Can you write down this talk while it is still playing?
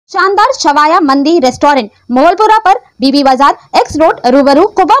शानदार शवाया मंदी रेस्टोरेंट मोहलपुरा पर बीबी बाजार एक्स रोड रूबरू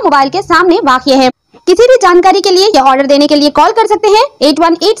कुबा मोबाइल के सामने वाक़िए है। किसी भी जानकारी के लिए या ऑर्डर देने के लिए कॉल कर सकते हैं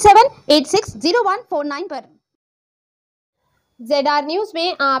 8187860149 पर। ZR न्यूज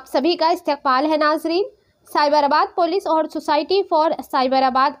में आप सभी का इस्तकबाल है नाजरीन। साइबराबाद पुलिस और society for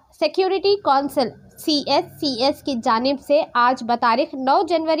Cyberabad security council CSCS की जानिब से आज बतारीख 9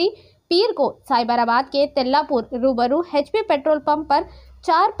 जनवरी पीर को साइबराबाद के तेल्लापुर रूबरू HP पेट्रोल पंप पर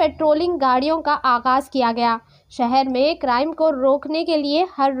 4 पेट्रोलिंग गाड़ियों का आगाज किया गया। शहर में क्राइम को रोकने के लिए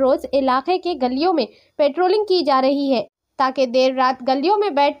हर रोज इलाके के गलियों में पेट्रोलिंग की जा रही है ताकि देर रात गलियों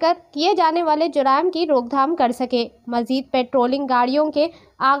में बैठकर किए जाने वाले जुराम की रोकथाम कर सके। मजीद पेट्रोलिंग गाड़ियों के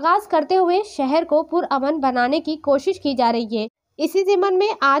आगाज करते हुए शहर को पुरअमन बनाने की कोशिश की जा रही है। इसी ज़िम्मन में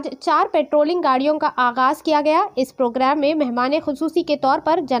आज 4 पेट्रोलिंग गाड़ियों का आगाज किया गया। इस प्रोग्राम में मेहमान खुसूसी के तौर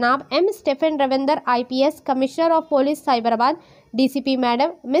पर जनाब M.Shilpavalli Ravinder IPS commissioner of police Cyberabad, DCP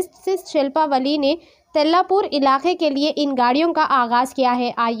madam Ms.Shilpavalli ने तेल्लापुर इलाके के लिए इन गाड़ियों का आगाज किया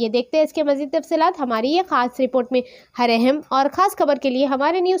है। आइए देखते हैं इसके मज़ीद तफसीलात हमारी ये खास रिपोर्ट में। हर अहम और ख़ास खबर के लिए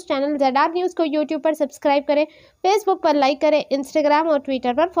हमारे न्यूज़ चैनल ZR न्यूज़ को YouTube पर सब्सक्राइब करें, फेसबुक पर लाइक करें, इंस्टाग्राम और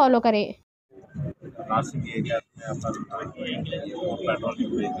ट्विटर पर फॉलो करें। नासिक एरिया में अपन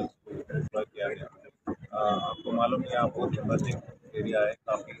पेट्रोलिंग व्हीकल्स को डिप्लॉय किया गया। आपको मालूम है यहाँ बहुत इमर्जिंग एरिया है,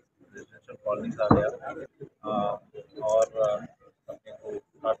 काफ़ी रेजिडेंशियल कॉलोनीज आ गया और अपने को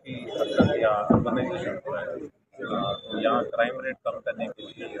काफ़ी हद तक यहाँ अर्बनाइजेशन हो रहा है। तो यहाँ क्राइम रेट कम करने के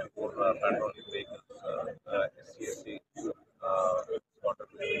लिए और पेट्रोलिंग व्हीकल्स SCSC वाटर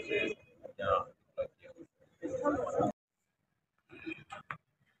से यहाँ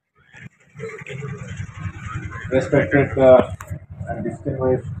respected and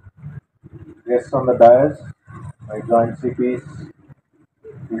distinguished guests on the dais, my joint CPs,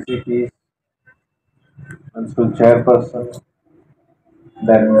 DCPs, Municipal Chairperson,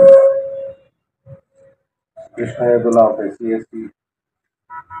 then Krishna of SCSC,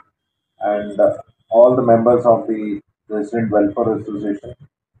 and all the members of the Resident Welfare Association.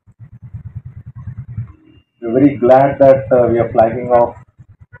 We're very glad that we are flagging off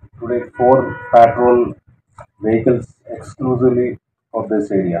today 4 patrol vehicles exclusively for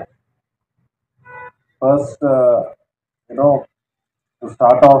this area. First, to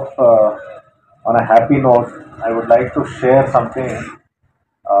start off on a happy note, I would like to share something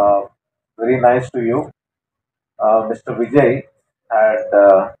very nice to you. Mr. Vijay had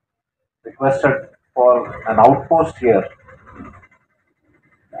requested for an outpost here.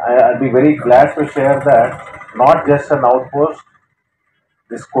 I'll be very glad to share that not just an outpost.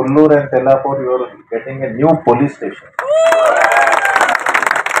 This Kollur and Tellapur, you are getting a new police station.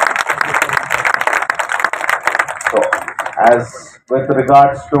 So, as with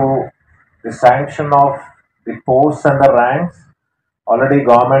regards to the sanction of the posts and the ranks, already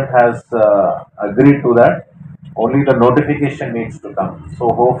government has agreed to that. Only the notification needs to come. So,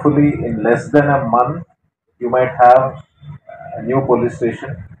 hopefully, in less than a month, you might have a new police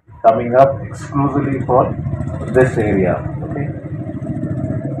station coming up exclusively for this area. Okay.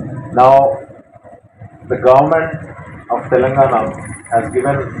 Now, the government of Telangana has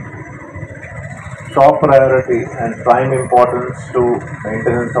given top priority and prime importance to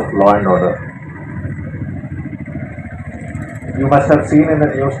maintenance of law and order. You must have seen in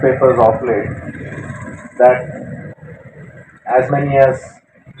the newspapers of late that as many as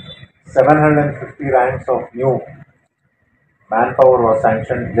 750 ranks of new manpower was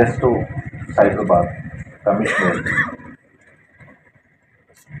sanctioned just to Cyberabad Commissioner.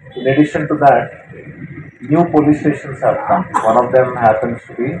 In addition to that, new police stations have come. One of them happens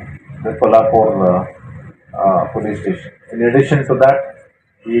to be the Tellapur police station. In addition to that,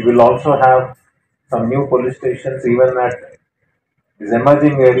 we will also have some new police stations even at this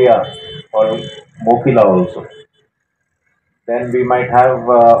emerging area called Mokila also. Then we might have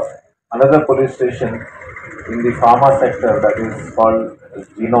another police station in the pharma sector that is called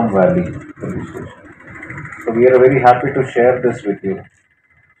Genome Valley police station. So we are very happy to share this with you.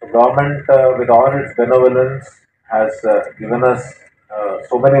 The government, with all its benevolence, has given us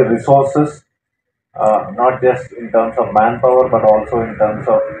so many resources, not just in terms of manpower, but also in terms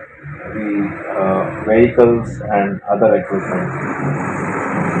of the vehicles and other equipment.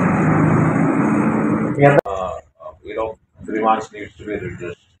 Grievance needs to be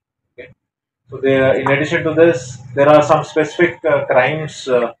reduced. Okay. So, in addition to this, there are some specific crimes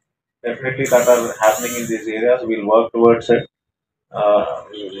definitely that are happening in these areas. We'll work towards it.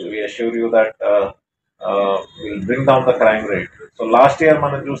 We assure you that we'll bring down the crime rate. So last year,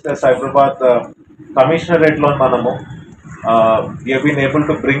 మనం చూస్తే Cyberabad Commissionerate లో మనము we have been able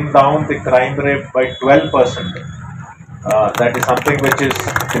to bring down the crime rate by 12%. that is something which is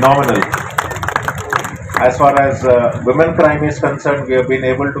phenomenal. As far as women crime is concerned, we have been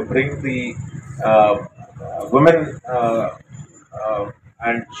able to bring the women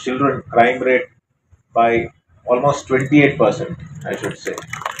and children crime rate by almost 28%, I should say.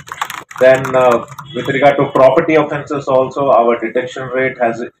 Then, with regard to property offences, also our detection rate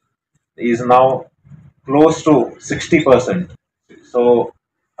is now close to 60%. So,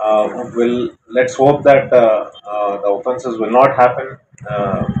 let's hope that the offences will not happen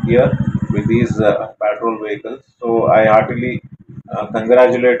here with these patrol vehicles. So, I heartily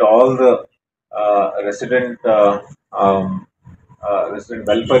congratulate all the resident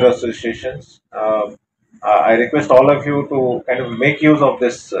welfare associations. I request all of you to kind of make use of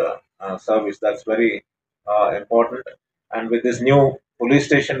this service. That's very important. And with this new police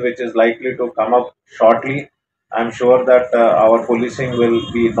station, which is likely to come up shortly, I'm sure that our policing will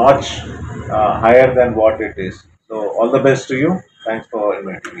be notch higher than what it is. So, all the best to you. Thanks for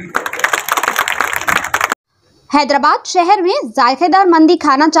inviting me. Hyderabad शहर में जायकेदार मंदी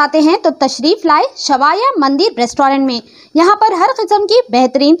खाना चाहते हैं तो तशरीफ लाए शवाया मंदी रेस्टोरेंट में। यहाँ पर हर किस्म की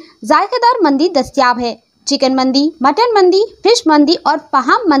बेहतरीन जायकेदार मंदी दस्तयाब है। चिकन मंदी, मटन मंदी, फिश मंदी और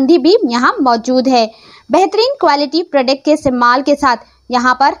फहाम मंदी भी यहाँ मौजूद है। बेहतरीन क्वालिटी प्रोडक्ट के इस्तेमाल के साथ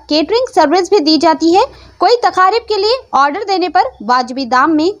यहाँ पर केटरिंग सर्विस भी दी जाती है। कोई तकारीब के लिए ऑर्डर देने पर वाजिबी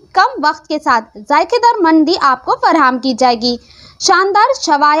दाम में कम वक्त के साथ जायकेदार मंदी आपको फराहम की जाएगी। शानदार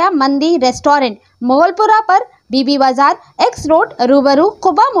शवाया मंदी रेस्टोरेंट मोहलपुरा पर बीबी बाजार एक्स रोड रूबरू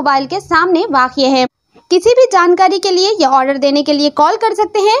कुबा मोबाइल के सामने वाक़िए है। किसी भी जानकारी के लिए या ऑर्डर देने के लिए कॉल कर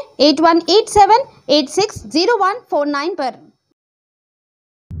सकते हैं 8187860149 पर।